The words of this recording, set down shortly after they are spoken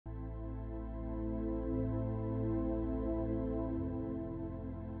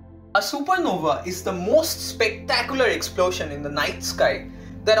A supernova is the most spectacular explosion in the night sky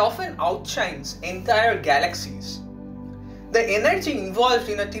that often outshines entire galaxies. The energy involved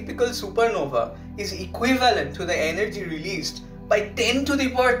in a typical supernova is equivalent to the energy released by 10 to the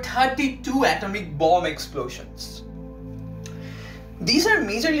power 32 atomic bomb explosions. These are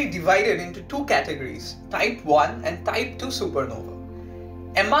majorly divided into two categories, Type 1 and Type 2 supernova.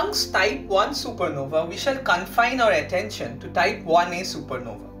 Amongst Type 1 supernova, we shall confine our attention to Type 1a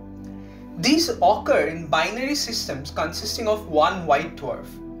supernova. These occur in binary systems consisting of one white dwarf.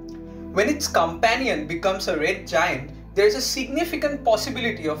 When its companion becomes a red giant, there is a significant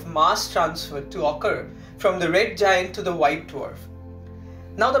possibility of mass transfer to occur from the red giant to the white dwarf.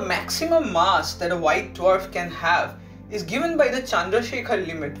 Now, the maximum mass that a white dwarf can have is given by the Chandrasekhar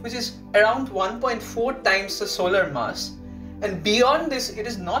limit, which is around 1.4 times the solar mass, and beyond this it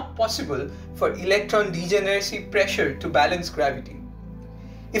is not possible for electron degeneracy pressure to balance gravity.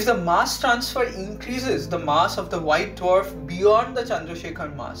 If the mass transfer increases the mass of the white dwarf beyond the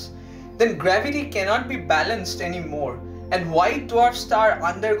Chandrasekhar mass, then gravity cannot be balanced anymore, and white dwarf star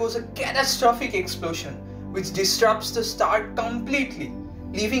undergoes a catastrophic explosion which disrupts the star completely,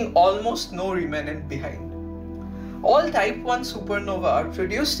 leaving almost no remnant behind. All Type 1 supernova are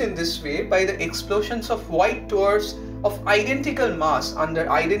produced in this way by the explosions of white dwarfs of identical mass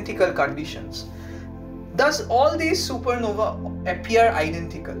under identical conditions. Thus, all these supernova appear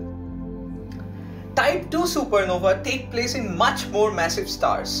identical. Type 2 supernova take place in much more massive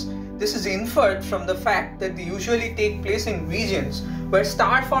stars. This is inferred from the fact that they usually take place in regions where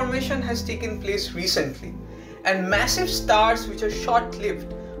star formation has taken place recently, and massive stars which are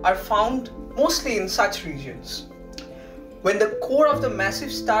short-lived are found mostly in such regions. When the core of the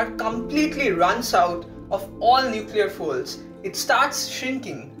massive star completely runs out of all nuclear folds, it starts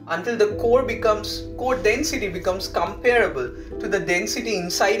shrinking until the core density becomes comparable to the density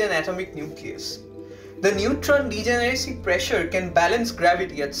inside an atomic nucleus. The neutron degeneracy pressure can balance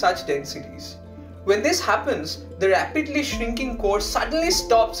gravity at such densities. When this happens, the rapidly shrinking core suddenly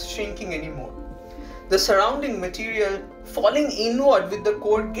stops shrinking anymore. The surrounding material falling inward with the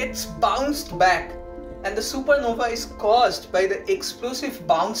core gets bounced back, and the supernova is caused by the explosive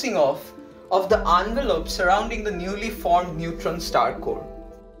bouncing off of the envelope surrounding the newly formed neutron star core.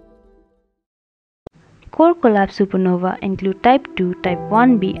 Core collapse supernova include Type 2, Type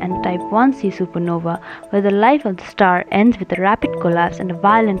 1b and Type 1c supernova, where the life of the star ends with a rapid collapse and a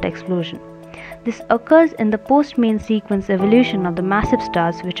violent explosion. This occurs in the post-main sequence evolution of the massive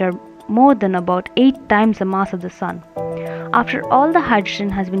stars, which are more than about 8 times the mass of the Sun. After all the hydrogen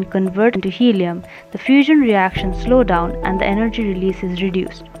has been converted into helium, the fusion reactions slow down and the energy release is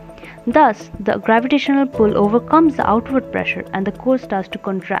reduced. Thus, the gravitational pull overcomes the outward pressure and the core starts to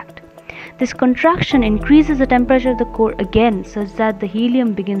contract. This contraction increases the temperature of the core again, such that the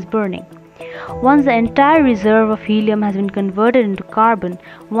helium begins burning. Once the entire reserve of helium has been converted into carbon,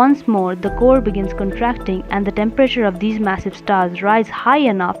 once more the core begins contracting and the temperature of these massive stars rises high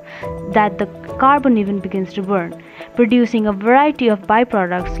enough that the carbon even begins to burn, producing a variety of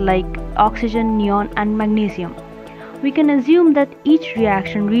byproducts like oxygen, neon and magnesium. We can assume that each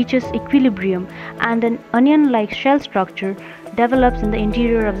reaction reaches equilibrium and an onion-like shell structure develops in the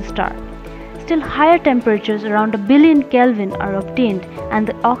interior of the star. Still higher temperatures around 1 billion Kelvin are obtained, and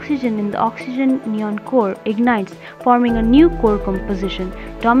the oxygen in the oxygen neon core ignites, forming a new core composition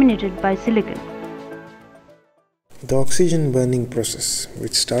dominated by silicon. The oxygen burning process,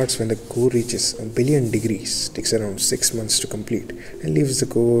 which starts when the core reaches 1 billion degrees, takes around 6 months to complete and leaves the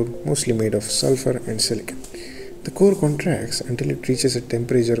core mostly made of sulfur and silicon. The core contracts until it reaches a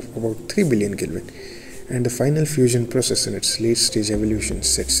temperature of about 3 billion Kelvin, and the final fusion process in its late stage evolution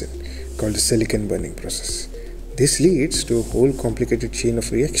sets in, called the silicon burning process. This leads to a whole complicated chain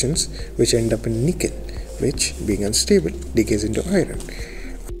of reactions which end up in nickel, which, being unstable, decays into iron.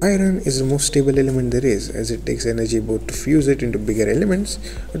 Iron is the most stable element there is, as it takes energy both to fuse it into bigger elements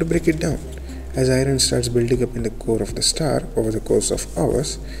or to break it down. As iron starts building up in the core of the star over the course of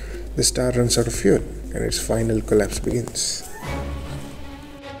hours, the star runs out of fuel and its final collapse begins.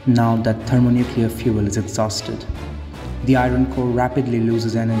 Now that thermonuclear fuel is exhausted, the iron core rapidly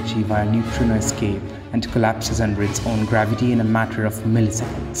loses energy via neutrino escape and collapses under its own gravity in a matter of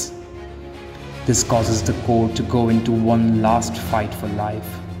milliseconds. This causes the core to go into one last fight for life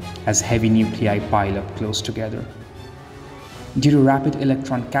as heavy nuclei pile up close together. Due to rapid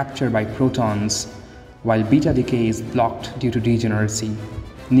electron capture by protons, while beta decay is blocked due to degeneracy,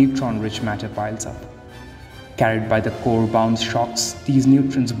 neutron-rich matter piles up. Carried by the core-bound shocks, these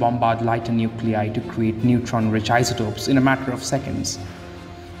neutrons bombard lighter nuclei to create neutron-rich isotopes in a matter of seconds,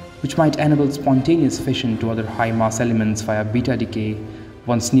 which might enable spontaneous fission to other high-mass elements via beta decay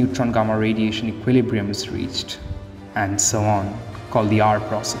once neutron gamma radiation equilibrium is reached, and so on, called the R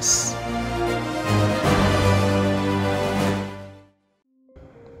process.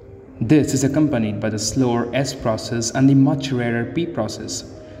 This is accompanied by the slower S process and the much rarer P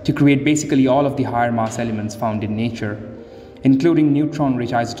process to create basically all of the higher mass elements found in nature, including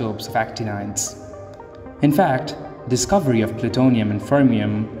neutron-rich isotopes of actinides. In fact, discovery of plutonium and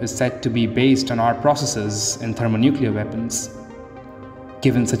fermium is said to be based on R processes in thermonuclear weapons.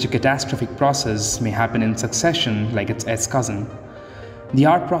 Given such a catastrophic process may happen in succession like its S cousin, the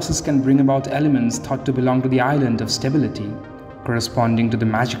R process can bring about elements thought to belong to the island of stability, corresponding to the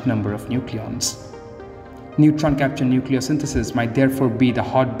magic number of nucleons. Neutron capture nucleosynthesis might therefore be the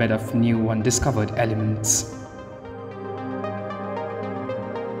hotbed of new undiscovered elements.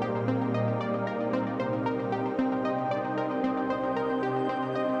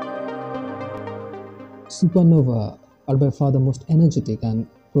 Supernova are by far the most energetic and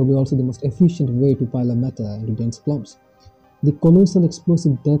probably also the most efficient way to pile a matter into dense clumps. The colossal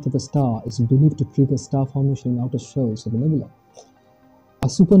explosive death of a star is believed to trigger star formation in outer shells of a nebula. A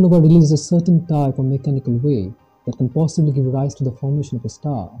supernova releases a certain type of mechanical wave that can possibly give rise to the formation of a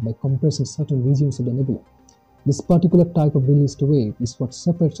star by compressing certain regions of the nebula. This particular type of released wave is what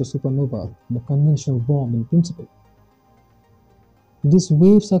separates a supernova from a conventional bomb in principle. These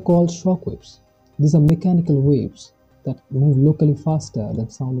waves are called shock waves. These are mechanical waves that move locally faster than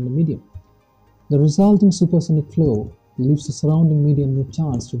sound in the medium. The resulting supersonic flow leaves the surrounding medium no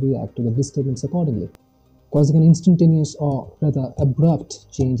chance to react to the disturbance accordingly, causing an instantaneous or rather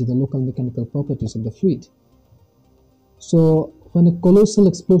abrupt change in the local mechanical properties of the fluid. So, when a colossal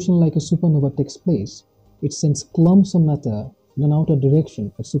explosion like a supernova takes place, it sends clumps of matter in an outer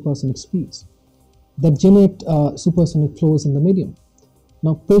direction at supersonic speeds that generate supersonic flows in the medium.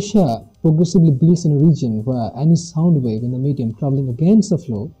 Now, pressure progressively builds in a region where any sound wave in the medium traveling against the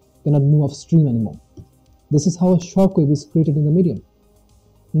flow cannot move upstream anymore. This is how a shock wave is created in the medium.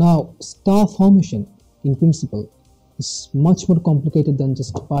 Now, star formation, in principle, is much more complicated than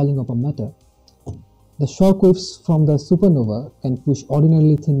just piling up a matter. The shock waves from the supernova can push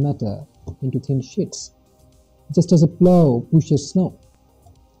ordinarily thin matter into thin sheets, just as a plow pushes snow.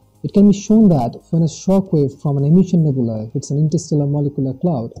 It can be shown that when a shock wave from an emission nebula hits an interstellar molecular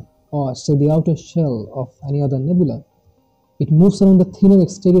cloud, or say the outer shell of any other nebula, it moves around the thinner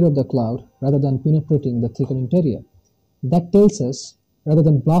exterior of the cloud rather than penetrating the thicker interior. That tells us, rather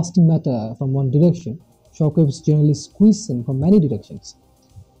than blasting matter from one direction, shock waves generally squeeze in from many directions.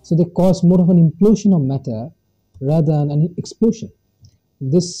 So they cause more of an implosion of matter rather than an explosion.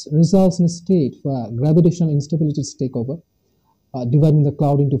 This results in a state where gravitational instabilities take over, dividing the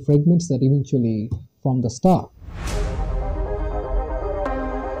cloud into fragments that eventually form the star.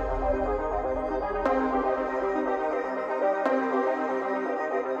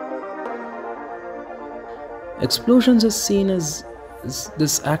 Explosions is seen as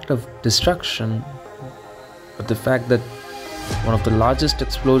this act of destruction, but the fact that one of the largest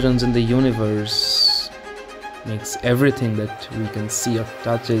explosions in the universe makes everything that we can see or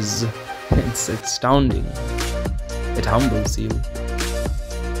touch it's astounding. It humbles you.